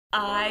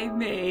I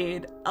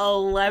made a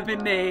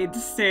lemonade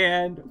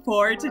stand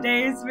for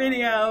today's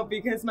video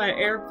because my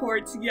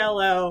airport's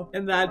yellow,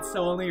 and that's the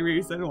only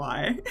reason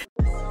why.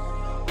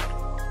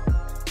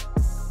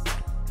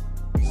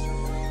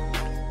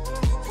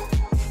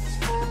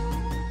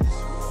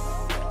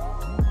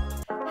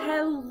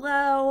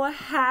 Hello,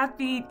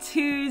 happy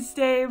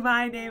Tuesday.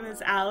 My name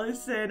is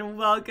Allison.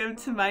 Welcome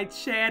to my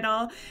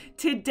channel.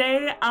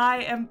 Today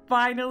I am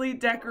finally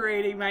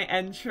decorating my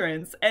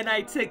entrance, and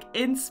I took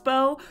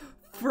inspo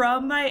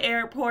from my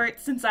airport.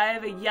 Since I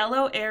have a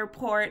yellow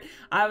airport,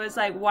 I was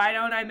like, why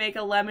don't I make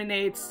a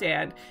lemonade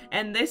stand?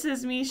 And this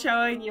is me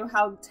showing you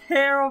how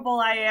terrible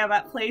I am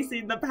at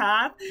placing the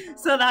path.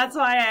 So that's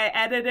why I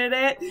edited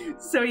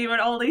it, so you would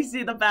only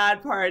see the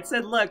bad parts.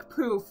 And look,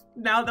 poof,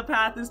 now the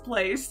path is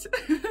placed.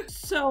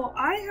 So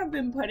I have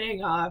been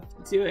putting off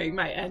doing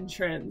my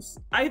entrance,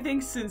 I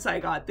think, since I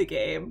got the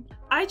game.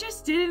 I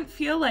just didn't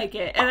feel like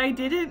it, and I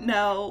didn't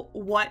know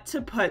what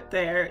to put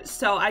there.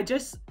 So I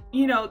just,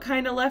 you know,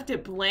 kind of left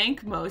it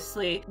blank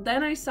mostly.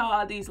 Then I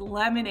saw these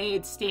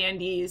lemonade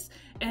standees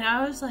and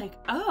I was like,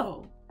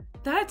 oh,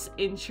 that's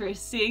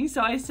interesting.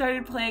 So I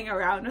started playing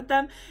around with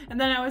them, and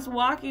then I was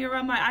walking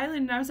around my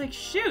island and I was like,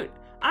 shoot,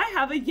 I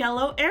have a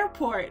yellow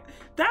airport.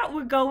 That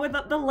would go with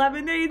the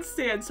lemonade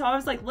stand. So I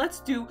was like, let's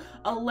do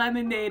a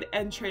lemonade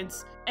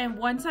entrance. And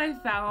once I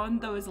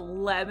found those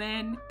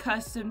lemon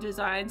custom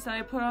designs that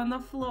I put on the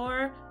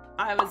floor,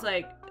 I was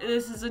like,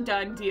 this is a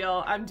done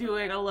deal. I'm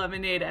doing a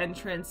lemonade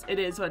entrance. It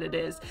is what it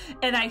is.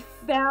 And I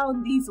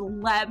found these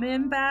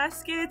lemon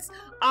baskets.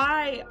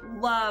 I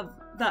love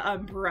the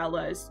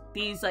umbrellas.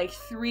 These like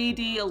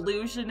 3D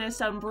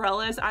illusionist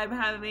umbrellas. I'm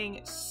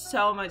having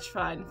so much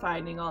fun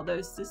finding all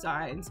those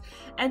designs.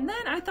 And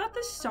then I thought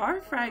the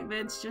star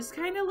fragments just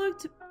kind of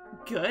looked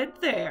good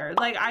there.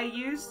 Like, I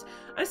used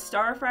a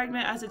star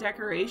fragment as a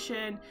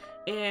decoration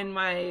in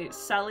my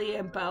Sully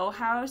and Beau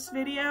house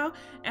video,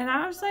 and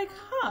I was like,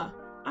 huh,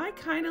 I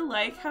kind of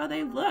like how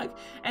they look,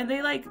 and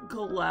they like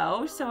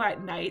glow, so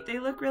at night they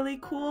look really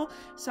cool.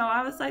 So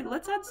I was like,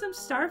 let's add some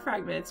star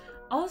fragments.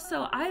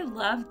 Also, I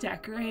love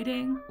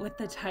decorating with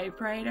the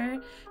typewriter,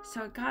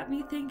 so it got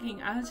me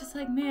thinking. I was just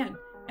like, man,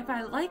 if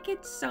I like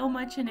it so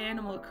much in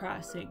Animal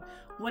Crossing,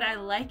 would I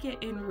like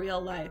it in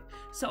real life?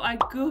 So I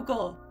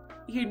Google,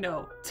 you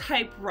know,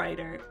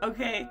 typewriter,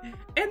 okay?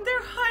 And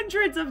they're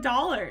hundreds of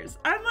dollars.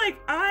 I'm like,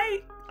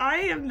 I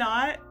am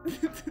not,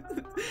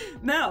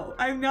 no,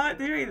 I'm not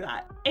doing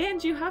that.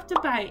 And you have to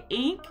buy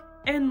ink,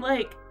 and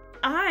like,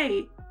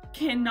 I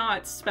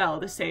cannot spell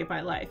to save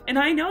my life. And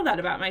I know that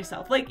about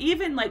myself. Like,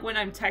 even like when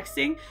I'm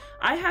texting,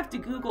 I have to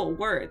Google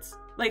words,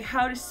 like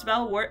how to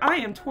spell words. I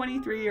am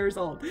 23 years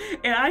old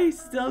and I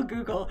still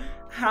Google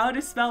how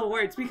to spell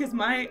words because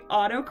my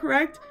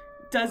autocorrect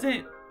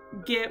doesn't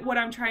get what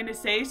I'm trying to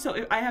say,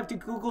 so I have to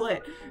Google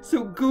it.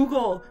 So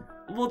Google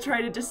will try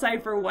to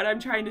decipher what I'm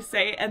trying to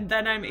say, and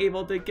then I'm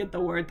able to get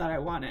the word that I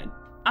wanted.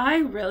 I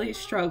really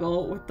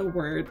struggle with the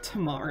word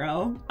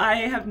tomorrow. I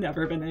have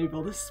never been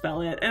able to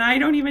spell it, and I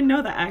don't even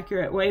know the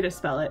accurate way to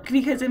spell it,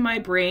 because in my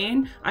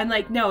brain I'm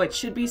like, no, it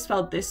should be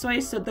spelled this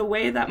way. So the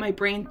way that my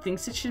brain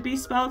thinks it should be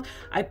spelled,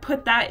 I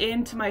put that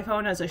into my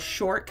phone as a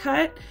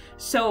shortcut.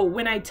 So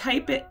when I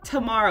type it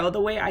tomorrow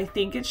the way I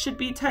think it should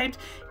be typed,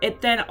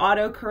 it then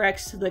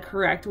autocorrects to the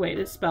correct way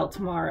to spell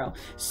tomorrow.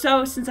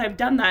 So since I've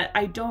done that,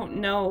 I don't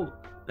know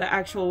the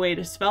actual way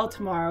to spell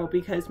tomorrow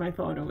because my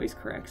phone always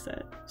corrects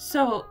it.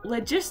 So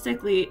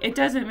logistically, it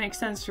doesn't make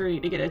sense for me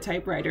to get a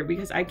typewriter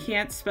because I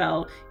can't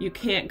spell, you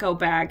can't go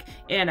back,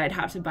 and I'd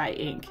have to buy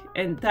ink.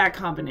 And that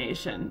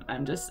combination,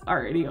 I'm just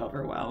already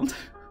overwhelmed.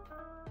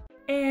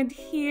 And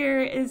here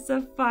is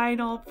the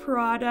final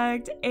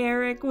product.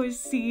 Eric was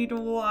seen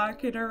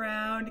walking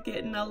around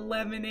getting a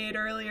lemonade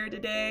earlier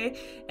today,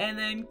 and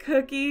then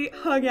Cookie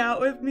hung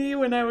out with me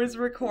when I was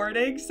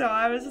recording, so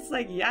I was just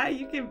like, yeah,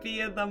 you can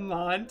be in the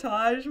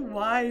montage,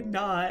 why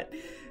not?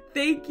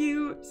 Thank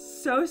you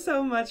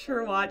so much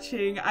for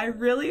watching. I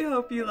really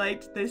hope you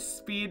liked this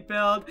speed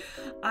build.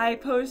 I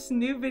post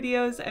new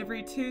videos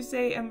every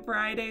Tuesday and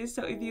Friday,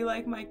 so if you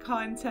like my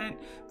content,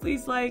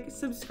 please like,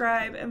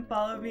 subscribe, and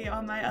follow me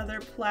on my other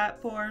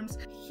platforms.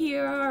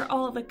 Here are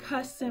all the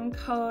custom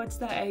codes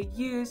that I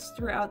used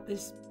throughout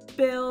this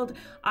build.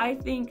 I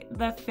think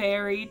the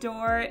fairy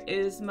door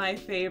is my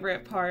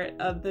favorite part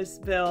of this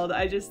build.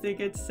 I just think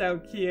it's so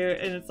cute,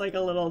 and it's like a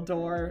little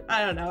door.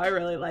 I don't know, I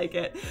really like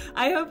it.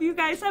 I hope you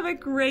guys have a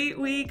great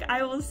week.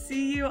 I will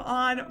see you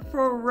on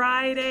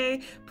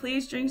Friday.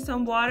 Please drink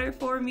some water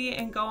for me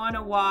and go on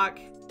a walk.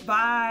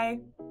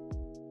 Bye.